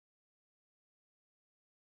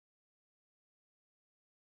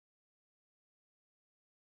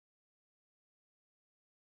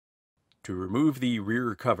To remove the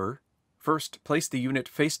rear cover, first place the unit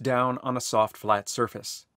face down on a soft flat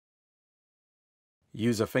surface.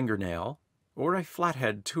 Use a fingernail or a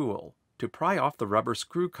flathead tool to pry off the rubber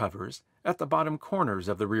screw covers at the bottom corners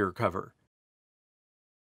of the rear cover.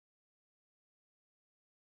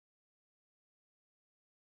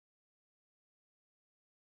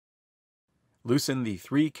 Loosen the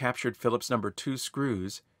 3 captured Phillips No. 2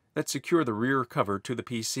 screws that secure the rear cover to the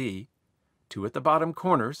PC, 2 at the bottom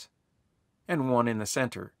corners, and 1 in the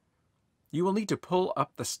center. You will need to pull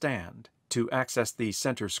up the stand to access the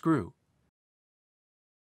center screw.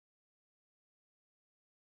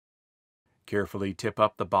 Carefully tip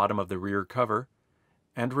up the bottom of the rear cover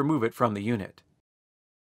and remove it from the unit.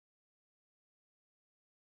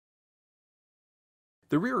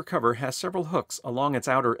 The rear cover has several hooks along its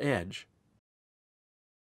outer edge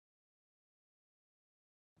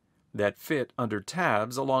that fit under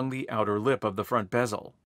tabs along the outer lip of the front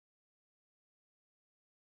bezel.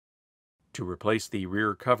 To replace the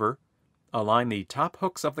rear cover, align the top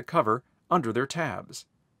hooks of the cover under their tabs.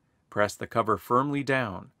 Press the cover firmly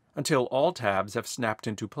down until all tabs have snapped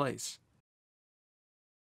into place.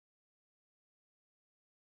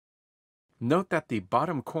 Note that the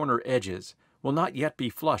bottom corner edges will not yet be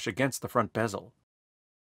flush against the front bezel.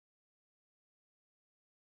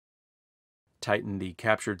 Tighten the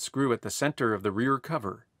captured screw at the center of the rear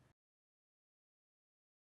cover.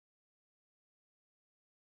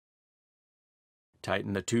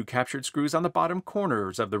 Tighten the 2 captured screws on the bottom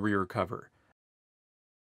corners of the rear cover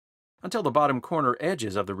until the bottom corner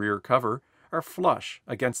edges of the rear cover are flush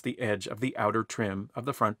against the edge of the outer trim of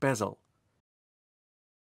the front bezel.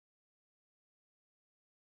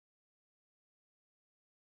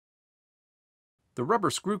 The rubber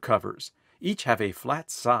screw covers each have a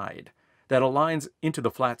flat side that aligns into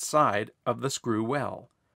the flat side of the screw well.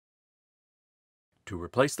 To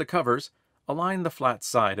replace the covers, align the flat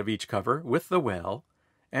side of each cover with the well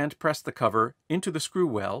and press the cover into the screw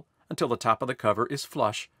well until the top of the cover is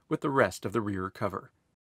flush with the rest of the rear cover.